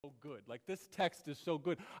so good. Like, this text is so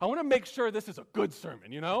good. I want to make sure this is a good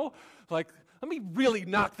sermon, you know? Like, let me really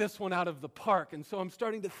knock this one out of the park. And so I'm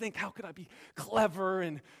starting to think, how could I be clever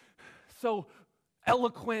and so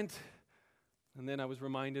eloquent? And then I was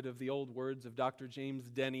reminded of the old words of Dr. James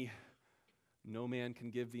Denny. No man can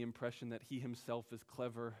give the impression that he himself is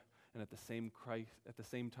clever, and at the same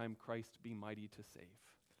time Christ be mighty to save.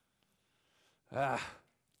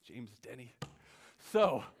 James Denny.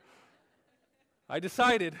 So, I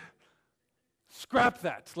decided, scrap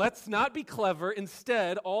that. Let's not be clever.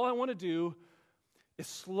 Instead, all I want to do is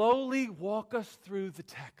slowly walk us through the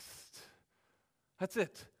text. That's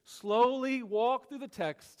it. Slowly walk through the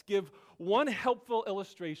text, give one helpful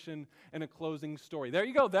illustration, and a closing story. There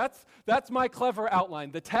you go. That's my clever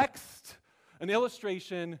outline. The text, an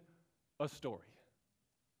illustration, a story.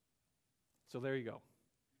 So there you go.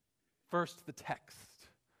 First, the text.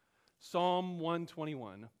 Psalm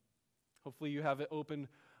 121. Hopefully you have it open.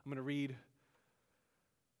 I'm going to read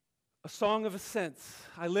a song of ascents.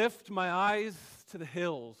 I lift my eyes to the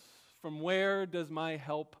hills. From where does my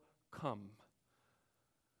help come?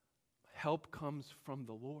 My help comes from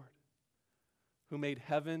the Lord, who made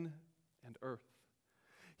heaven and earth.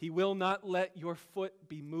 He will not let your foot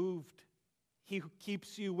be moved. He who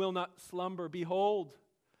keeps you will not slumber. Behold,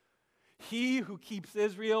 he who keeps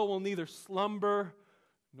Israel will neither slumber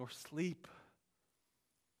nor sleep.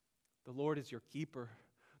 The Lord is your keeper.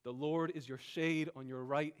 The Lord is your shade on your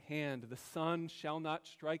right hand. The sun shall not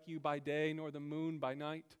strike you by day, nor the moon by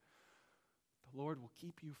night. The Lord will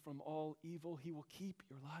keep you from all evil. He will keep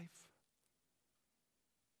your life.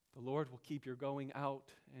 The Lord will keep your going out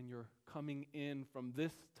and your coming in from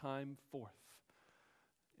this time forth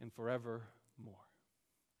and forevermore.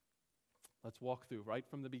 Let's walk through right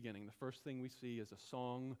from the beginning. The first thing we see is a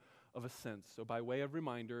song of ascents. So by way of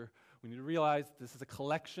reminder, we need to realize this is a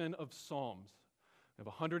collection of psalms. We have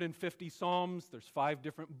 150 psalms. There's 5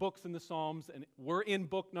 different books in the Psalms, and we're in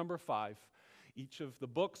book number 5. Each of the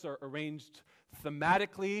books are arranged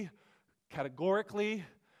thematically, categorically,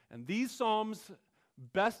 and these psalms,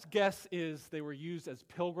 best guess is they were used as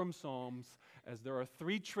pilgrim psalms, as there are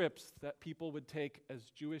 3 trips that people would take as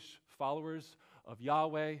Jewish followers of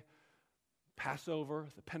Yahweh: Passover,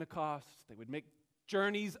 the Pentecost. They would make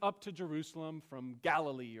journeys up to Jerusalem from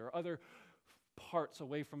Galilee or other parts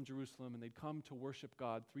away from Jerusalem, and they'd come to worship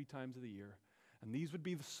God 3 times of the year. And these would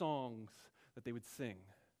be the songs that they would sing.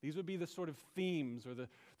 These would be the sort of themes or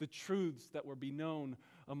the truths that would be known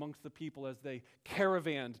amongst the people as they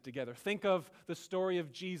caravanned together. Think of the story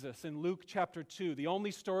of Jesus in Luke chapter 2, the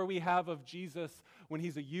only story we have of Jesus when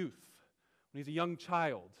he's a youth, when he's a young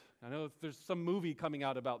child. I know there's some movie coming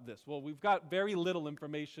out about this. Well, we've got very little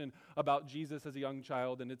information about Jesus as a young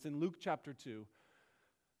child, and it's in Luke chapter 2.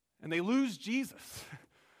 And they lose Jesus.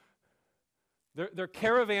 They're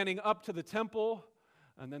caravanning up to the temple,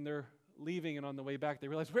 and then they're leaving, and on the way back they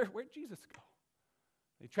realize, where'd Jesus go?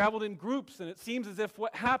 They traveled in groups, and it seems as if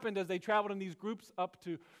what happened as they traveled in these groups up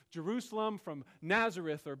to Jerusalem from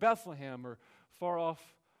Nazareth or Bethlehem or far off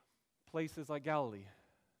places like Galilee,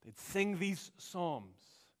 they'd sing these psalms.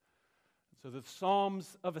 So the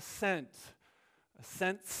Psalms of Ascent.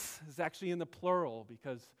 Ascents is actually in the plural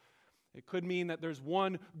because it could mean that there's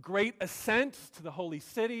one great ascent to the holy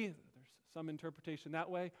city. There's some interpretation that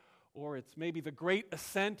way. Or it's maybe the great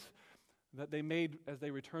ascent that they made as they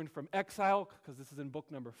returned from exile, because this is in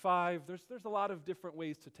book number 5. There's a lot of different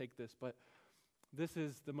ways to take this, but this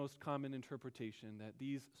is the most common interpretation, that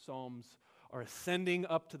these psalms are ascending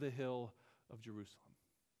up to the hill of Jerusalem.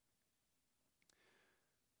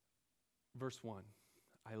 Verse 1,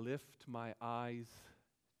 I lift my eyes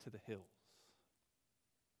to the hills.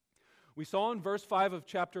 We saw in verse 5 of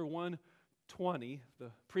chapter 120,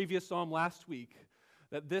 the previous psalm last week,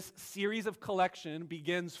 that this series of collection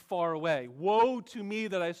begins far away. Woe to me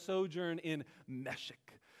that I sojourn in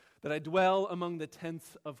Meshech, that I dwell among the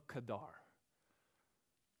tents of Kedar.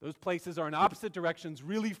 Those places are in opposite directions,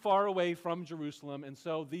 really far away from Jerusalem, and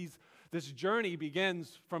so this journey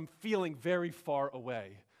begins from feeling very far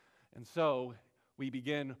away. And so we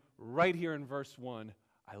begin right here in verse 1,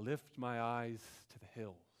 I lift my eyes to the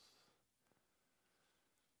hills.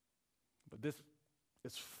 But this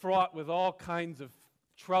is fraught with all kinds of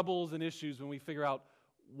troubles and issues when we figure out,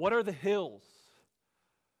 what are the hills?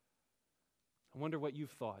 I wonder what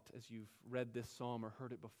you've thought as you've read this psalm or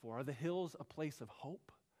heard it before. Are the hills a place of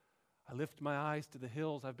hope? I lift my eyes to the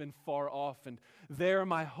hills. I've been far off, and there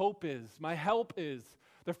my hope is, my help is.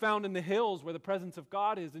 They're found in the hills where the presence of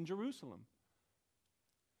God is in Jerusalem.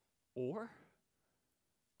 Or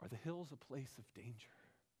are the hills a place of danger?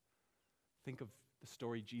 Think of the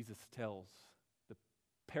story Jesus tells, the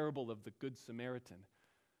parable of the Good Samaritan.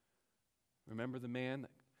 Remember the man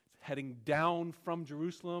that's heading down from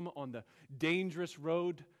Jerusalem on the dangerous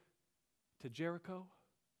road to Jericho?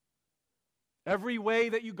 Every way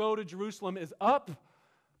that you go to Jerusalem is up,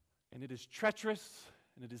 and it is treacherous,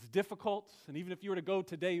 and it is difficult. And even if you were to go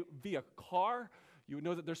today via car, you would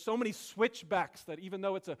know that there's so many switchbacks that even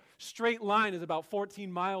though it's a straight line is about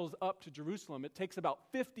 14 miles up to Jerusalem, it takes about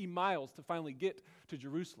 50 miles to finally get to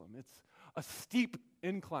Jerusalem. It's a steep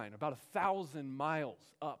incline, about 1,000 miles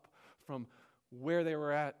up from where they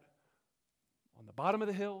were at on the bottom of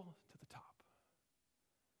the hill to the top.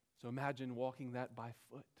 So imagine walking that by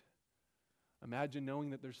foot. Imagine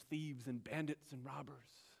knowing that there's thieves and bandits and robbers.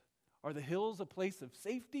 Are the hills a place of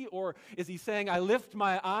safety, or is he saying, I lift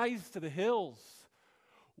my eyes to the hills?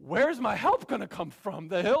 Where's my help going to come from?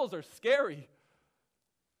 The hills are scary.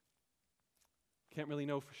 Can't really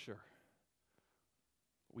know for sure.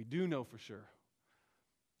 What we do know for sure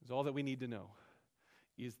is all that we need to know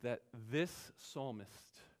is that this psalmist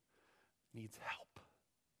needs help.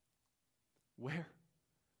 Where?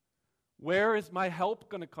 Where is my help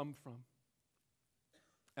going to come from?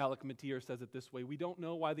 Alec Matier says it this way: we don't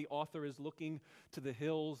know why the author is looking to the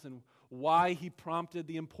hills and why he prompted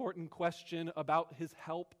the important question about his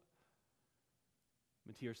help.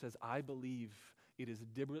 Matier says, I believe it is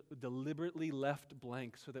deliberately left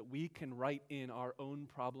blank so that we can write in our own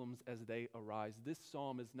problems as they arise. This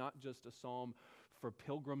psalm is not just a psalm for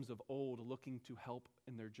pilgrims of old looking to help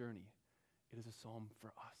in their journey. It is a psalm for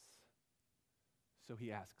us. So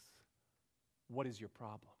he asks, what is your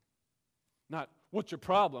problem? Not, what's your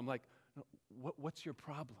problem? Like, what's your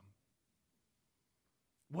problem?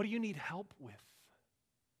 What do you need help with?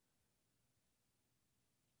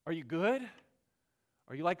 Are you good?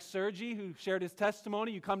 Are you like Sergi, who shared his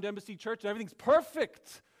testimony? You come to Embassy Church and everything's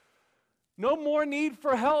perfect. No more need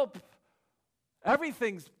for help.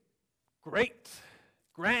 Everything's great,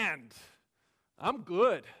 grand. I'm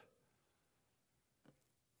good.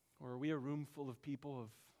 Or are we a room full of people of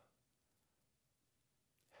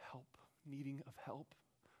help, needing of help,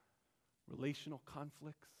 relational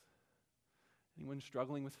conflicts? Anyone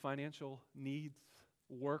struggling with financial needs,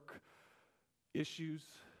 work issues?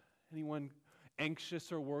 Anyone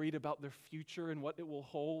anxious or worried about their future and what it will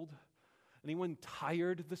hold? Anyone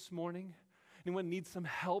tired this morning? Anyone need some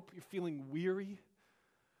help? You're feeling weary?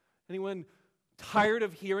 Anyone tired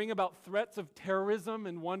of hearing about threats of terrorism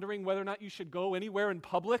and wondering whether or not you should go anywhere in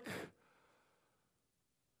public?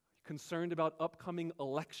 Concerned about upcoming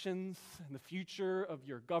elections and the future of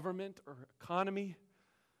your government or economy?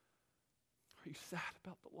 Are you sad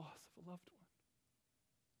about the loss of a loved one?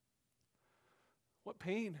 What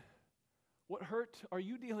pain, what hurt are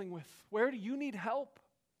you dealing with? Where do you need help?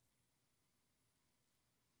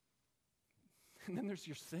 And then there's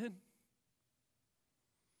your sin.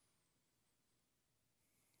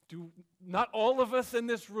 Do not all of us in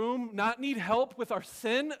this room not need help with our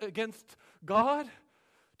sin against God,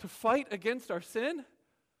 to fight against our sin?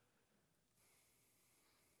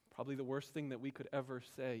 Probably the worst thing that we could ever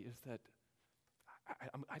say is that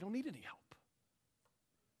I don't need any help.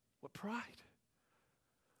 What pride,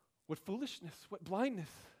 what foolishness, what blindness.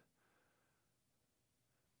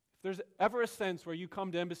 If there's ever a sense where you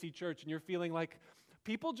come to Embassy Church and you're feeling like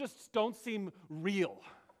people just don't seem real,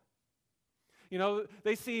 you know,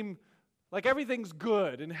 they seem like everything's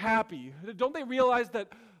good and happy. Don't they realize that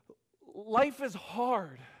life is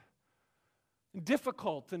hard and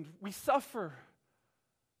difficult and we suffer?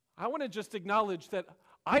 I want to just acknowledge that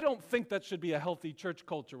I don't think that should be a healthy church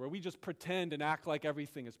culture where we just pretend and act like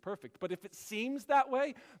everything is perfect. But if it seems that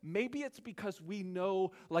way, maybe it's because we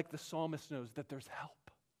know, like the psalmist knows, that there's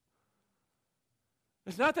help.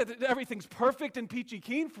 It's not that everything's perfect and peachy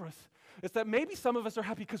keen for us. It's that maybe some of us are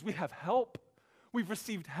happy because we have help. We've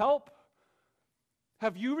received help.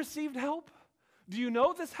 Have you received help? Do you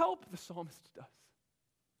know this help? The psalmist does.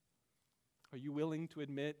 Are you willing to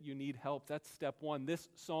admit you need help? That's step one. This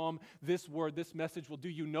psalm, this word, this message will do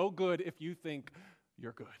you no good if you think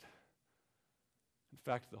you're good. In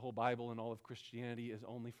fact, the whole Bible and all of Christianity is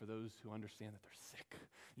only for those who understand that they're sick.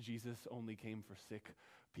 Jesus only came for sick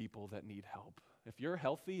people that need help. If you're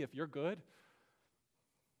healthy, if you're good,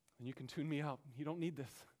 then you can tune me out. You don't need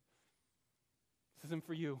this. This isn't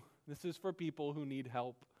for you. This is for people who need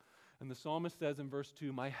help. And the psalmist says in verse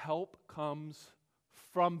 2, my help comes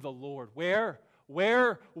from the Lord. Where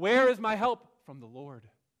is my help? From the Lord.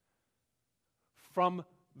 From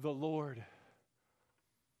the Lord.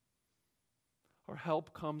 Our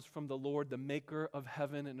help comes from the Lord, the maker of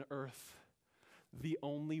heaven and earth, the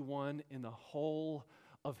only one in the whole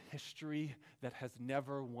of history that has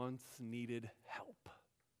never once needed help.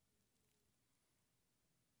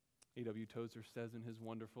 A.W. Tozer says in his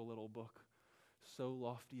wonderful little book, So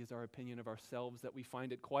lofty is our opinion of ourselves that we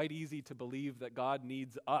find it quite easy to believe that God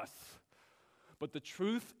needs us. But the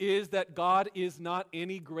truth is that God is not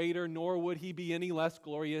any greater, nor would he be any less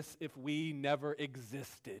glorious if we never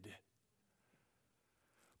existed.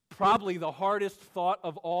 Probably the hardest thought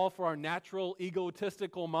of all for our natural,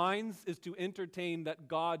 egotistical minds is to entertain that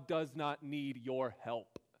God does not need your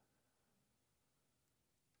help.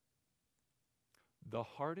 The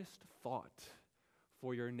hardest thought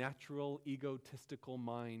for your natural, egotistical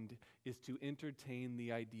mind is to entertain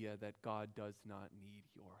the idea that God does not need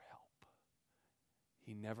your help.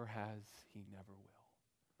 He never has, he never will.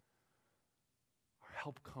 Our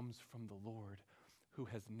help comes from the Lord, who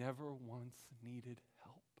has never once needed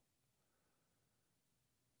help.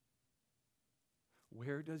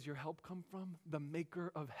 Where does your help come from? The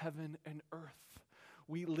maker of heaven and earth.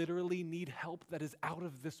 We literally need help that is out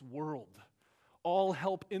of this world. All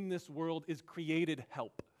help in this world is created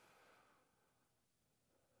help.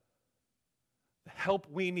 The help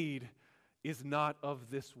we need is not of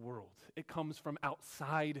this world. It comes from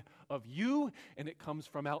outside of you, and it comes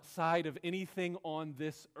from outside of anything on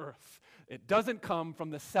this earth. It doesn't come from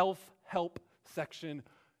the self-help section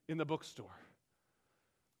in the bookstore.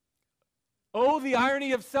 Oh, the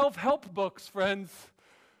irony of self-help books, friends.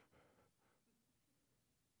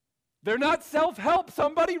 They're not self-help.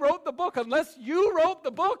 Somebody wrote the book. Unless you wrote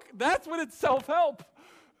the book, that's when it's self-help.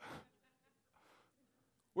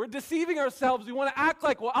 We're deceiving ourselves. We want to act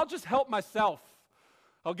like, well, I'll just help myself.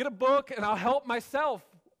 I'll get a book and I'll help myself.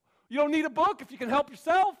 You don't need a book if you can help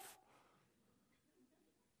yourself.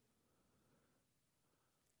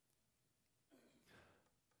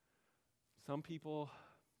 Some people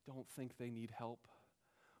don't think they need help,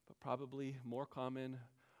 but probably more common,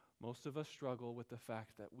 most of us struggle with the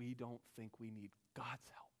fact that we don't think we need God's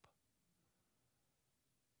help.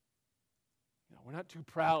 We're not too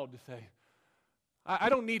proud to say, I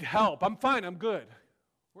don't need help. I'm fine. I'm good.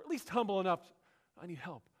 We're at least humble enough. I need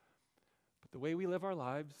help. But the way we live our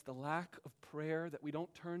lives, the lack of prayer, that we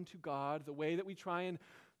don't turn to God, the way that we try and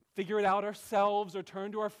figure it out ourselves or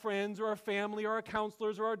turn to our friends or our family or our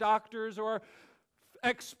counselors or our doctors or our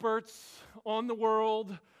experts on the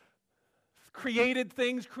world, created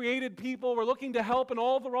things, created people, we're looking to help in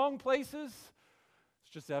all the wrong places.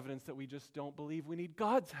 It's just evidence that we just don't believe we need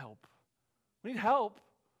God's help. We need help,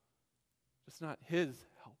 just not His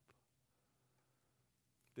help.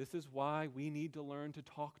 This is why we need to learn to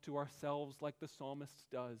talk to ourselves like the psalmist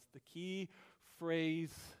does. The key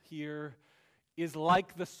phrase here is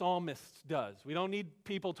like the psalmist does. We don't need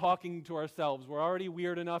people talking to ourselves. We're already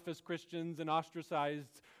weird enough as Christians and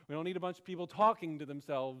ostracized. We don't need a bunch of people talking to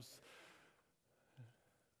themselves.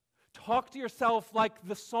 Talk to yourself like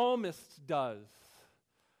the psalmist does.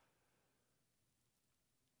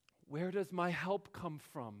 Where does my help come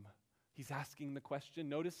from? He's asking the question.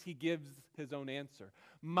 Notice he gives his own answer.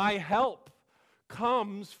 My help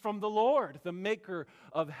comes from the Lord, the maker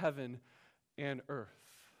of heaven and earth.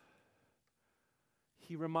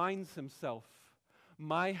 He reminds himself,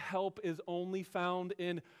 my help is only found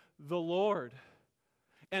in the Lord.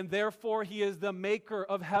 And therefore, he is the maker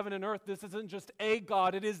of heaven and earth. This isn't just a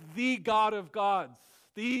God, it is the God of gods,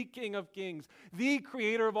 the King of kings, the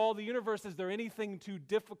creator of all the universe. Is there anything too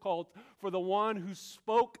difficult for the one who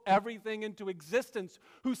spoke everything into existence,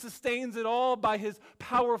 who sustains it all by his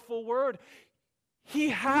powerful word? He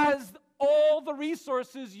has all the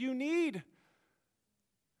resources you need,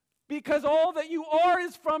 because all that you are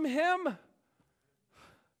is from him.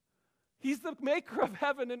 He's the maker of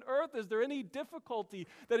heaven and earth. Is there any difficulty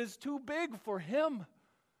that is too big for him?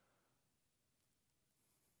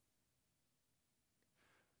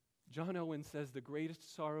 John Owen says the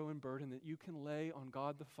greatest sorrow and burden that you can lay on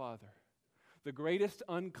God the Father, the greatest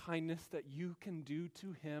unkindness that you can do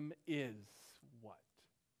to him is what?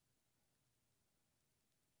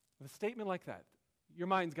 With a statement like that, your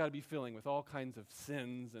mind's got to be filling with all kinds of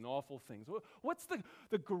sins and awful things. What's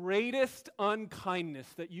the greatest unkindness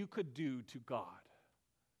that you could do to God?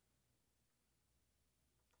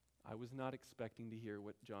 I was not expecting to hear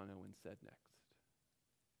what John Owen said next.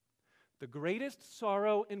 The greatest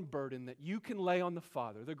sorrow and burden that you can lay on the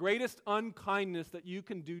Father, the greatest unkindness that you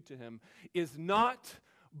can do to him, is not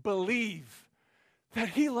believe that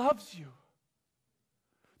he loves you,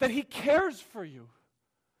 that he cares for you,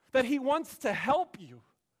 that he wants to help you.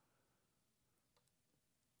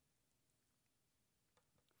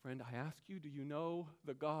 Friend, I ask you, do you know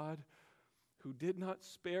the God who did not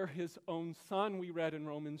spare his own son, we read in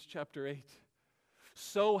Romans chapter 8?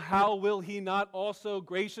 So how will he not also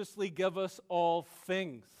graciously give us all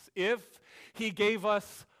things? If he gave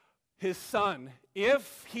us his son,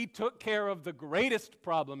 if he took care of the greatest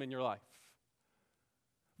problem in your life,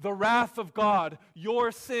 the wrath of God,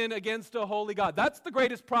 your sin against a holy God. That's the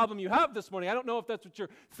greatest problem you have this morning. I don't know if that's what you're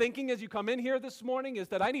thinking as you come in here this morning, is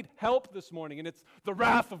that I need help this morning, and it's the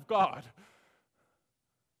wrath of God.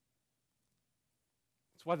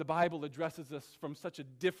 That's why the Bible addresses us from such a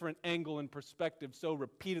different angle and perspective so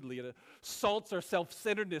repeatedly. It assaults our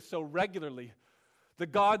self-centeredness so regularly. The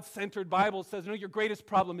God-centered Bible says, no, your greatest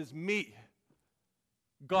problem is me,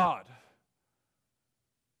 God.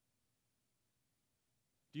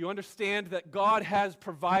 Do you understand that God has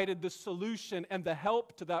provided the solution and the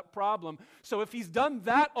help to that problem? So if He's done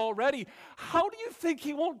that already, how do you think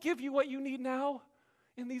He won't give you what you need now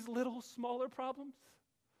in these little, smaller problems?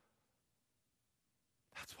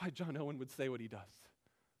 That's why John Owen would say what he does,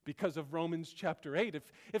 because of Romans chapter 8.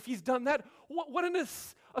 If He's done that, what an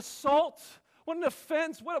assault, what an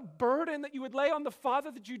offense, what a burden that you would lay on the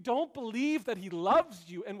Father that you don't believe that He loves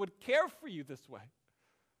you and would care for you this way.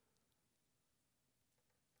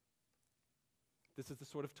 This is the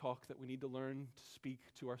sort of talk that we need to learn to speak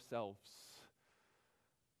to ourselves.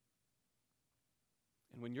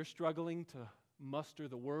 And when you're struggling to muster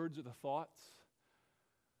the words or the thoughts,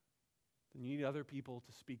 then you need other people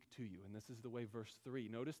to speak to you. And this is the way verse 3.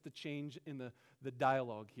 Notice the change in the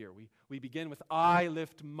dialogue here. We begin with, I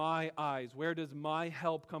lift my eyes. Where does my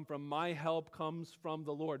help come from? My help comes from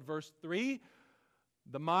the Lord. Verse 3,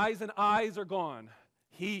 the my's and I's are gone.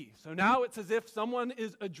 He. So now it's as if someone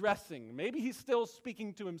is addressing. Maybe he's still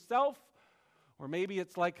speaking to himself, or maybe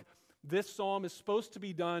it's like this psalm is supposed to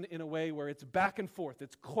be done in a way where it's back and forth,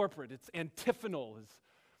 it's corporate, it's antiphonal, is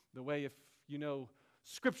the way, if you know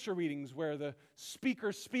scripture readings, where the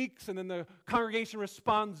speaker speaks and then the congregation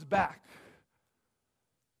responds back.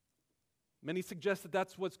 Many suggest that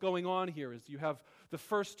that's what's going on here, is you have the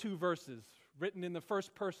first two verses written in the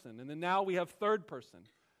first person, and then now we have third person.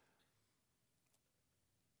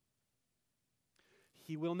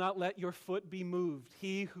 He will not let your foot be moved.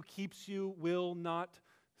 He who keeps you will not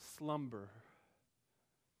slumber.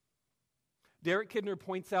 Derek Kidner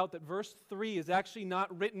points out that verse 3 is actually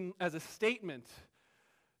not written as a statement.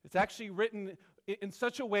 It's actually written in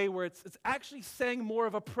such a way where it's actually saying more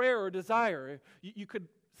of a prayer or desire. You could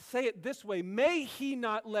say it this way: may He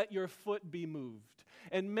not let your foot be moved,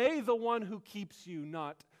 and may the one who keeps you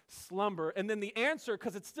not slumber. And then the answer,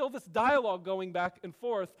 because it's still this dialogue going back and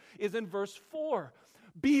forth, is in verse 4.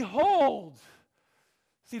 Behold.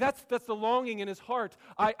 See, that's the longing in his heart.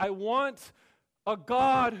 I want a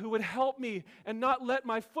God who would help me and not let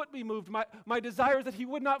my foot be moved. My desire is that He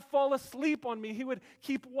would not fall asleep on me. He would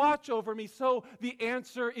keep watch over me. So the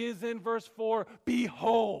answer is in verse 4,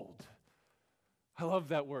 behold. I love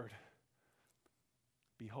that word.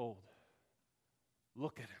 Behold.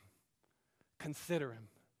 Look at Him. Consider Him.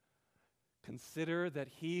 Consider that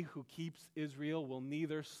He who keeps Israel will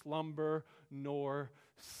neither slumber nor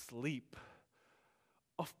sleep.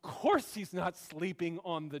 Of course He's not sleeping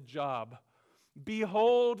on the job.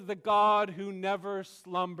 Behold the God who never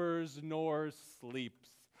slumbers nor sleeps.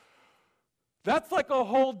 That's like a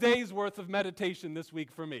whole day's worth of meditation this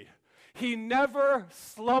week for me. He never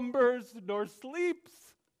slumbers nor sleeps.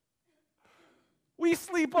 We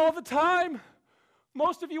sleep all the time.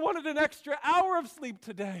 Most of you wanted an extra hour of sleep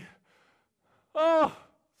today. Oh,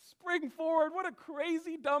 spring forward. What a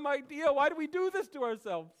crazy, dumb idea. Why do we do this to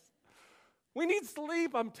ourselves? We need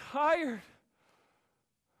sleep. I'm tired.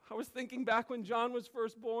 I was thinking back when John was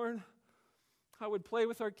first born, I would play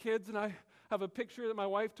with our kids, and I have a picture that my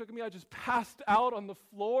wife took of me. I just passed out on the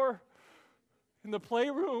floor in the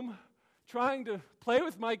playroom trying to play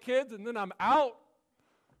with my kids, and then I'm out.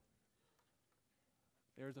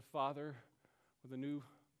 There's a father with a new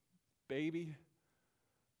baby.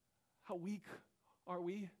 How weak are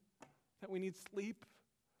we that we need sleep?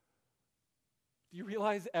 Do you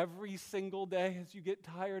realize every single day as you get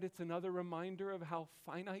tired, it's another reminder of how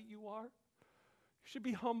finite you are? You should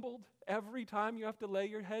be humbled every time you have to lay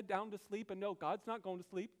your head down to sleep and know God's not going to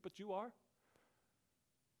sleep, but you are.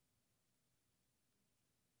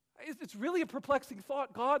 It's really a perplexing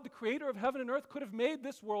thought. God, the creator of heaven and earth, could have made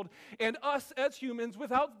this world and us as humans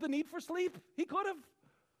without the need for sleep. He could have.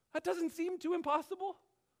 That doesn't seem too impossible.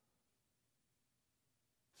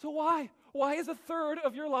 So why? Why is a third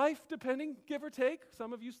of your life, depending, give or take?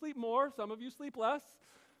 Some of you sleep more, some of you sleep less.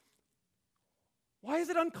 Why is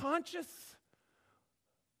it unconscious?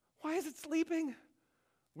 Why is it sleeping?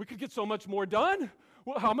 We could get so much more done.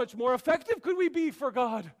 Well, how much more effective could we be for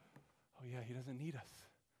God? Oh yeah, He doesn't need us.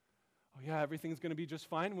 Oh yeah, everything's going to be just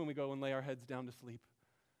fine when we go and lay our heads down to sleep.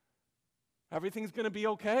 Everything's going to be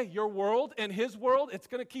okay. Your world and His world, it's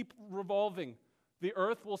going to keep revolving. The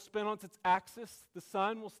earth will spin on its axis. The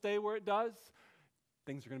sun will stay where it does.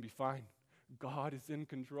 Things are going to be fine. God is in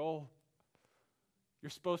control. You're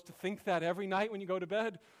supposed to think that every night when you go to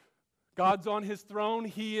bed. God's on his throne,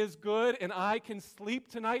 he is good, and I can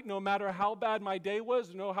sleep tonight no matter how bad my day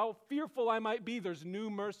was, no how fearful I might be. There's new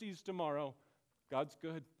mercies tomorrow. God's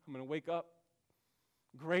good. I'm going to wake up.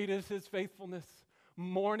 Great is his faithfulness.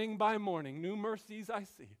 Morning by morning, new mercies I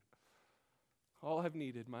see. All I've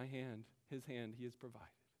needed, my hand, his hand, he has provided.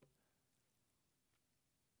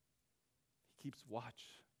 He keeps watch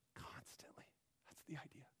constantly. That's the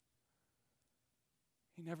idea.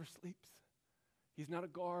 He never sleeps. He's not a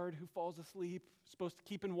guard who falls asleep, supposed to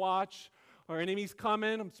keep and watch. Our enemy's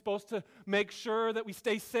coming. I'm supposed to make sure that we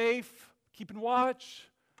stay safe, keep and watch.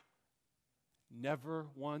 Never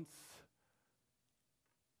once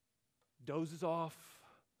dozes off.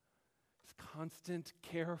 His constant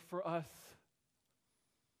care for us.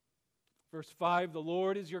 Verse 5, the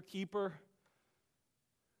Lord is your keeper.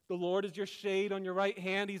 The Lord is your shade on your right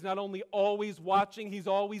hand. He's not only always watching, he's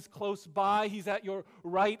always close by. He's at your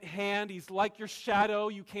right hand. He's like your shadow.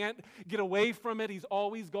 You can't get away from it. He's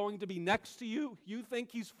always going to be next to you. You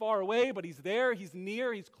think he's far away, but he's there. He's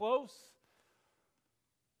near. He's close.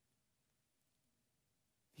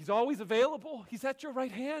 He's always available. He's at your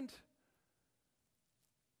right hand.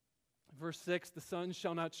 Verse 6, the sun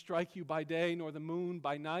shall not strike you by day, nor the moon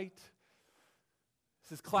by night.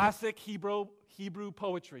 This is classic Hebrew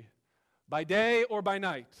poetry. By day or by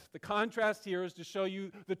night. The contrast here is to show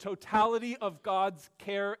you the totality of God's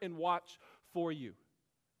care and watch for you.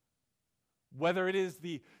 Whether it is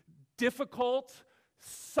the difficult,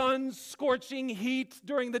 sun-scorching heat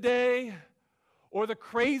during the day, or the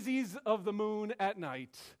crazies of the moon at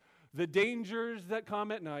night, the dangers that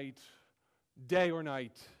come at night, day or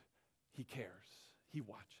night, he cares. He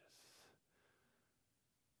watches.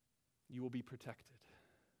 You will be protected.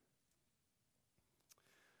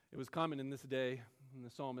 It was common in this day, and the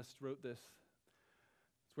psalmist wrote this.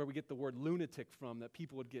 It's where we get the word lunatic from, that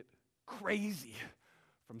people would get crazy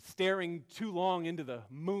from staring too long into the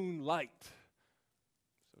moonlight.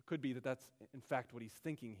 So it could be that that's, in fact, what he's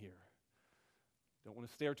thinking here. Don't want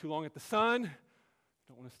to stare too long at the sun.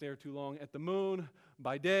 Don't want to stare too long at the moon.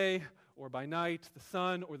 By day or by night, the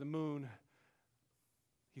sun or the moon,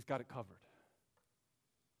 he's got it covered.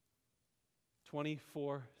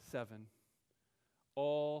 24/7.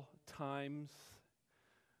 All times,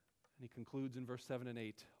 and he concludes in verse 7 and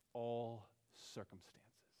 8, all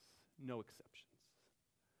circumstances, no exceptions.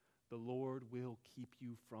 The Lord will keep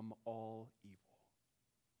you from all evil.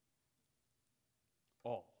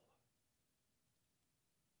 All.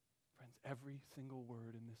 Friends, every single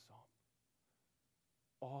word in this psalm.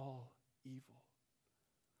 All evil.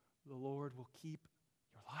 The Lord will keep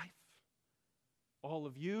your life, all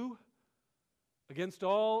of you, against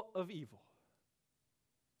all of evil.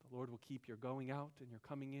 The Lord will keep your going out and your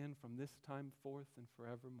coming in from this time forth and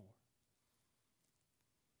forevermore.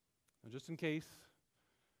 Now, just in case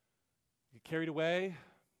you get carried away,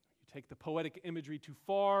 you take the poetic imagery too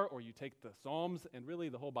far, or you take the Psalms and really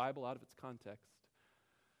the whole Bible out of its context,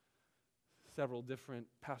 several different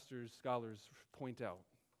pastors, scholars point out.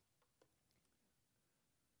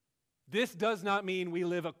 This does not mean we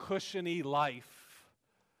live a cushiony life.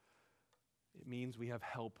 It means we have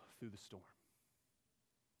help through the storm.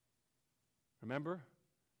 Remember,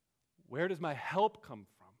 where does my help come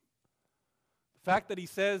from? The fact that he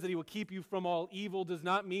says that he will keep you from all evil does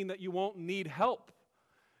not mean that you won't need help.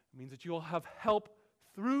 It means that you will have help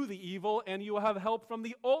through the evil, and you will have help from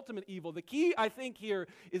the ultimate evil. The key, I think, here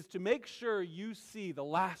is to make sure you see the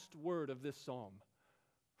last word of this psalm.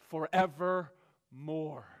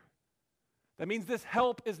 Forevermore. That means this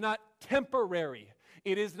help is not temporary.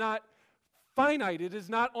 It is not finite. It is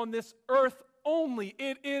not on this earth only.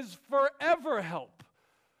 It is forever help.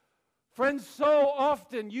 Friends, so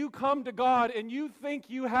often you come to God and you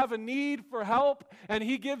think you have a need for help, and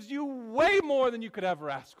he gives you way more than you could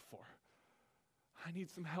ever ask for. I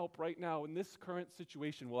need some help right now in this current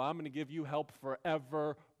situation. Well, I'm going to give you help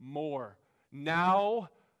forevermore. Now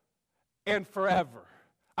and forever.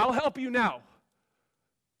 I'll help you now.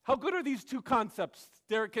 How good are these two concepts?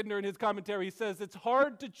 Derek Kidner, in his commentary, says it's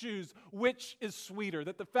hard to choose which is sweeter,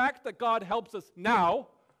 that the fact that God helps us now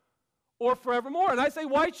or forevermore. And I say,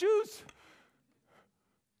 why choose?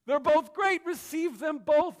 They're both great. Receive them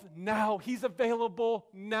both now. He's available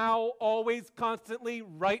now, always, constantly,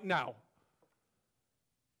 right now.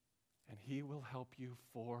 And he will help you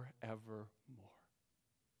forevermore.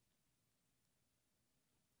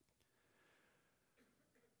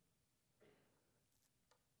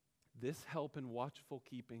 This help and watchful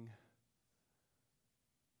keeping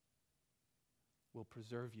will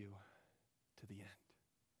preserve you to the end.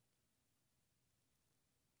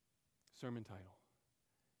 sermon title.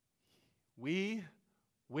 We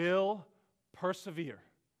will persevere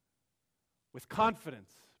with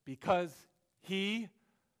confidence because He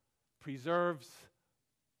preserves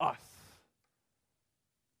us.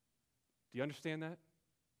 Do you understand that?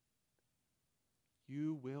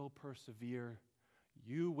 You will persevere.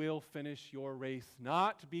 You will finish your race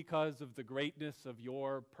not because of the greatness of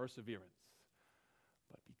your perseverance,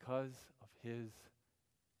 but because of His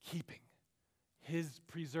keeping, His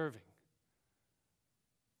preserving.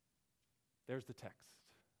 There's the text.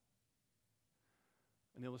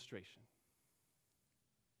 An illustration.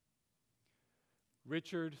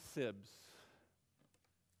 Richard Sibbs,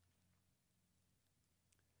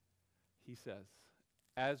 he says,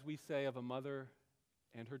 as we say of a mother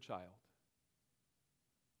and her child,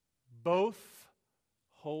 both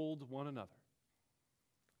hold one another.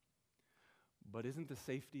 But isn't the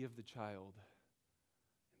safety of the child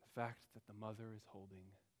in the fact that the mother is holding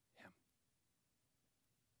him?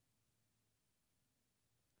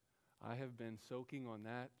 I have been soaking on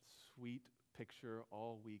that sweet picture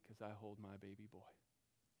all week as I hold my baby boy.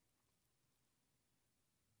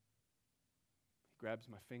 He grabs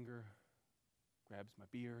my finger, grabs my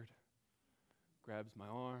beard, grabs my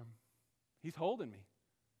arm. He's holding me.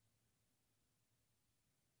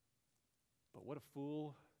 But what a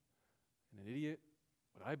fool and an idiot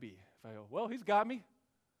would I be if I go, well, he's got me.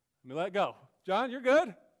 Let me let go. John, you're good?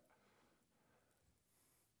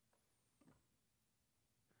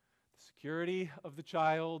 The security of the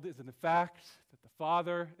child is in the fact that the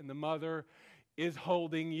father and the mother is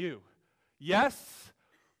holding you. Yes,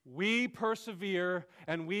 we persevere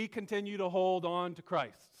and we continue to hold on to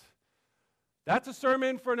Christ. That's a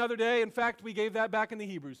sermon for another day. In fact, we gave that back in the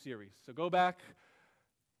Hebrews series. So go back.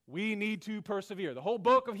 We need to persevere. The whole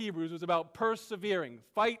book of Hebrews was about persevering.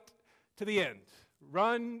 Fight to the end.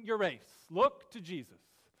 Run your race. Look to Jesus.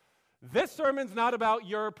 This sermon's not about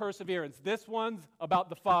your perseverance. This one's about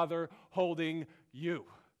the Father holding you.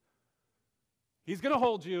 He's going to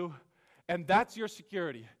hold you, and that's your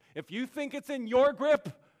security. If you think it's in your grip,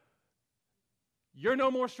 you're no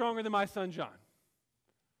more stronger than my son John.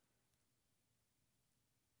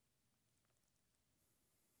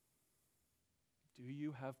 Do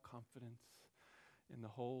you have confidence in the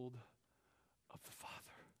hold of the Father?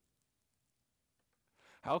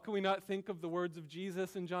 How can we not think of the words of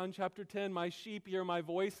Jesus in John chapter 10? My sheep hear my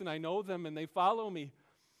voice, and I know them, and they follow me.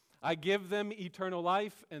 I give them eternal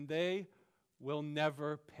life, and they will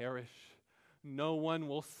never perish. No one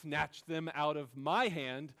will snatch them out of my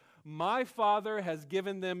hand. My Father has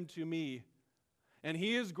given them to me, and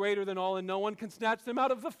He is greater than all, and no one can snatch them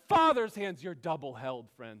out of the Father's hands. You're double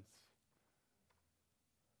held, friends.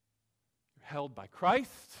 Held by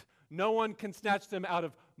Christ. No one can snatch them out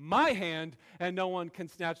of my hand, and no one can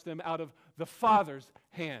snatch them out of the Father's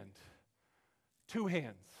hand. Two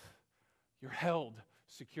hands. You're held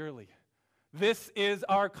securely. This is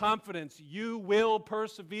our confidence. You will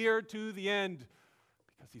persevere to the end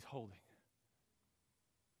because He's holding.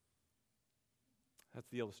 That's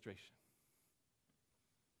the illustration.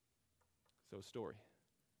 So, a story.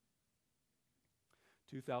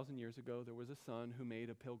 2,000 years ago, there was a son who made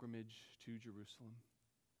a pilgrimage to Jerusalem.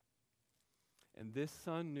 And this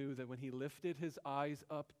son knew that when he lifted his eyes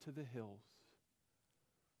up to the hills,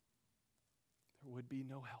 there would be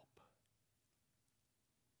no help.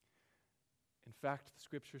 In fact, the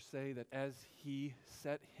scriptures say that as he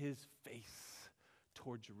set his face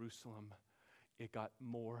toward Jerusalem, it got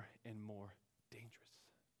more and more dangerous.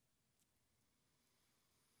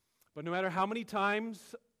 But no matter how many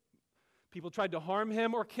times people tried to harm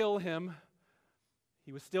him or kill him,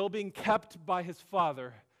 he was still being kept by his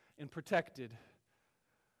father and protected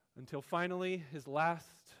until finally his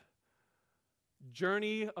last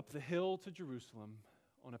journey up the hill to Jerusalem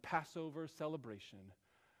on a Passover celebration,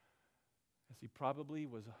 as he probably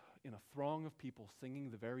was in a throng of people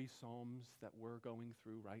singing the very psalms that we're going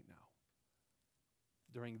through right now.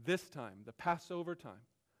 During this time, the Passover time,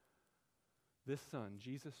 this son,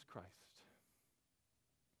 Jesus Christ,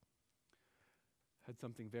 had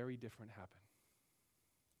something very different happen.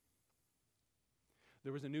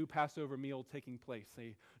 There was a new Passover meal taking place,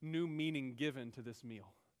 a new meaning given to this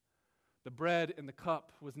meal. The bread and the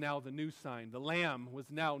cup was now the new sign. The lamb was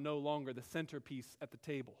now no longer the centerpiece at the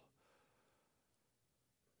table.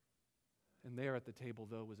 And there at the table,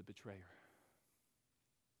 though, was a betrayer.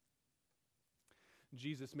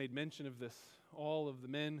 Jesus made mention of this. All of the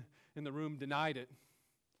men in the room denied it.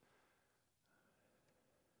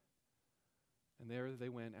 And there they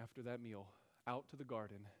went after that meal, out to the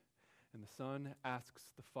garden. And the son asks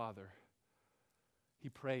the father. He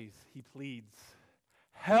prays, he pleads,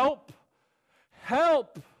 "Help!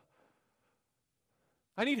 Help!"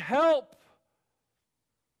 I need help.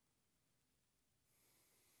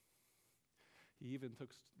 He even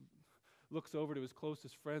looks over to his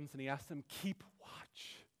closest friends and he asks them, keep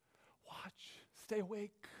watch. Watch. Stay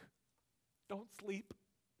awake. Don't sleep.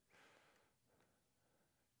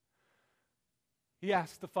 He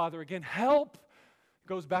asks the father again, help. He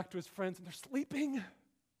goes back to his friends and they're sleeping.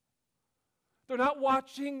 They're not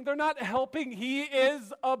watching. They're not helping. He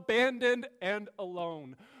is abandoned and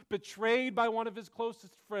alone. Betrayed by one of his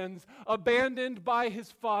closest friends. Abandoned by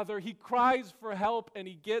his father. He cries for help and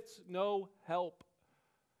he gets no help.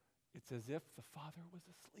 It's as if the father was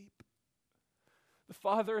asleep. The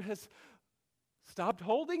father has stopped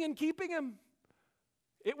holding and keeping him.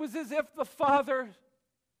 It was as if the father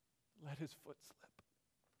let his foot slip.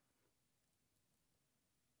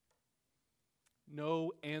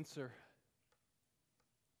 No answer.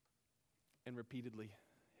 And repeatedly,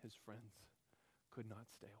 his friends could not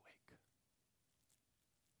stay awake.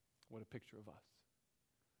 What a picture of us.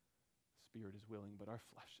 The spirit is willing, but our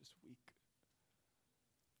flesh is weak.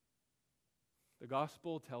 The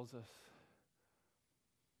gospel tells us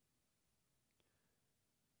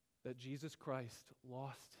that Jesus Christ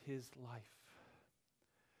lost his life.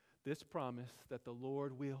 This promise that the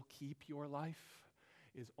Lord will keep your life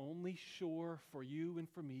is only sure for you and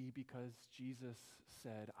for me because Jesus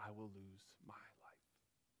said, I will lose my life.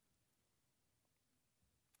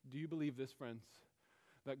 Do you believe this, friends?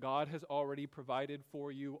 That God has already provided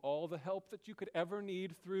for you all the help that you could ever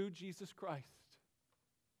need through Jesus Christ?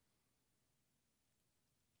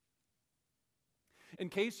 In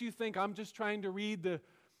case you think I'm just trying to read the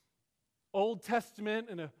Old Testament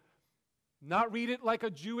and not read it like a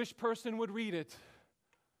Jewish person would read it,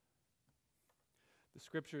 the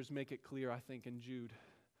scriptures make it clear, I think, in Jude,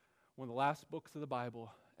 one of the last books of the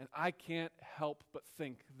Bible. And I can't help but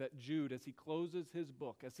think that Jude, as he closes his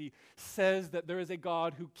book, as he says that there is a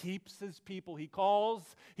God who keeps his people, he calls,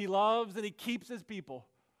 he loves, and he keeps his people,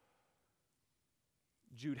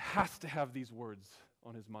 Jude has to have these words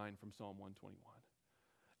on his mind from Psalm 121.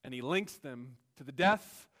 And he links them to the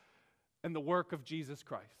death and the work of Jesus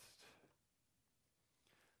Christ.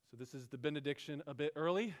 So this is the benediction a bit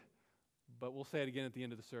early, but we'll say it again at the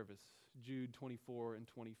end of the service. Jude 24 and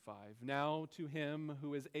 25. Now to him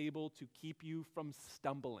who is able to keep you from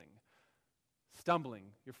stumbling,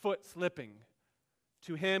 your foot slipping.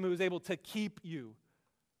 To him who is able to keep you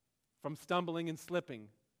from stumbling and slipping.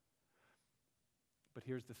 But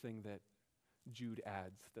here's the thing that Jude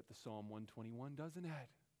adds that the Psalm 121 doesn't add.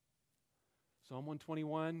 Psalm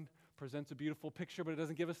 121 presents a beautiful picture, but it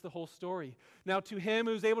doesn't give us the whole story. Now to him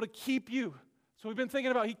who's able to keep you. So we've been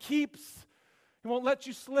thinking about, he keeps. He won't let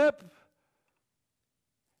you slip.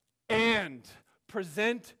 And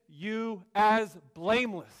present you as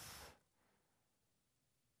blameless.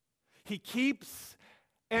 He keeps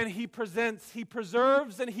and he presents. He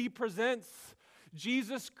preserves and he presents.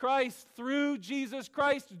 Jesus Christ, through Jesus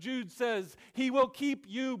Christ, Jude says, he will keep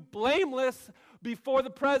you blameless before the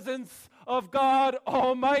presence of God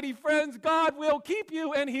Almighty. Friends, God will keep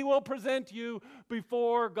you and he will present you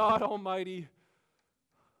before God Almighty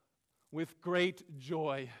with great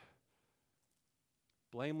joy.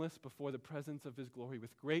 Blameless before the presence of his glory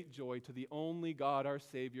with great joy to the only God our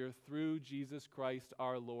Savior through Jesus Christ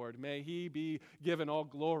our Lord. May he be given all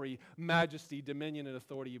glory, majesty, dominion, and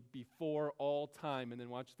authority before all time. And then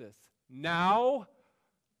watch this. Now,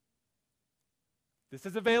 this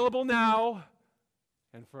is available now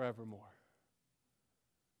and forevermore.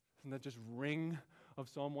 Doesn't that just ring of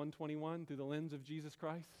Psalm 121 through the lens of Jesus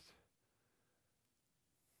Christ?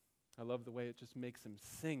 I love the way it just makes him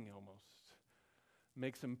sing almost.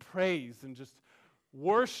 Makes him praise and just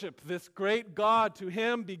worship this great God. To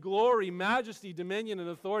him be glory, majesty, dominion, and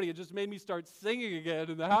authority. It just made me start singing again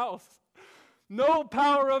in the house. No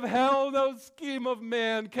power of hell, no scheme of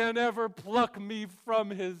man can ever pluck me from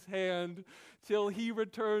his hand till he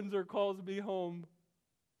returns or calls me home.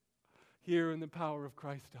 Here in the power of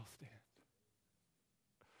Christ I'll stand.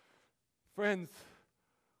 Friends,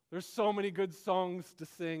 there's so many good songs to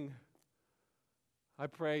sing. I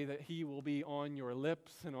pray that he will be on your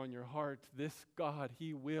lips and on your heart. This God,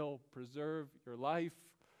 he will preserve your life.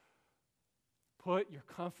 Put your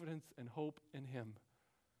confidence and hope in him.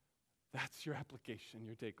 That's your application,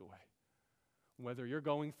 your takeaway. Whether you're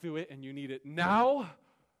going through it and you need it now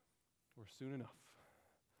or soon enough,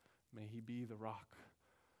 may he be the rock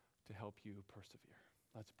to help you persevere.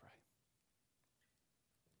 Let's pray.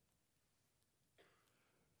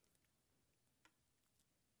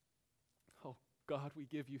 Oh God, we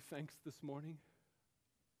give you thanks this morning.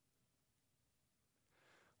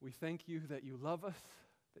 We thank you that you love us,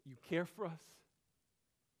 that you care for us.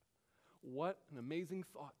 What an amazing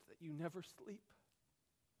thought that you never sleep.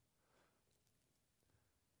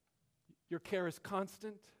 Your care is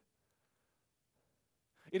constant.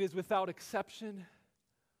 It is without exception.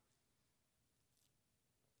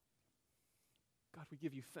 God, we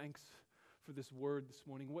give you thanks for this word this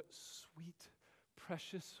morning. What sweet,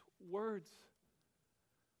 precious words.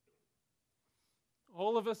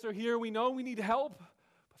 All of us are here. We know we need help.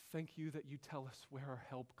 But thank you that you tell us where our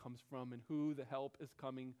help comes from and who the help is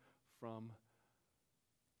coming from.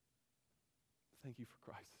 Thank you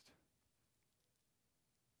for Christ.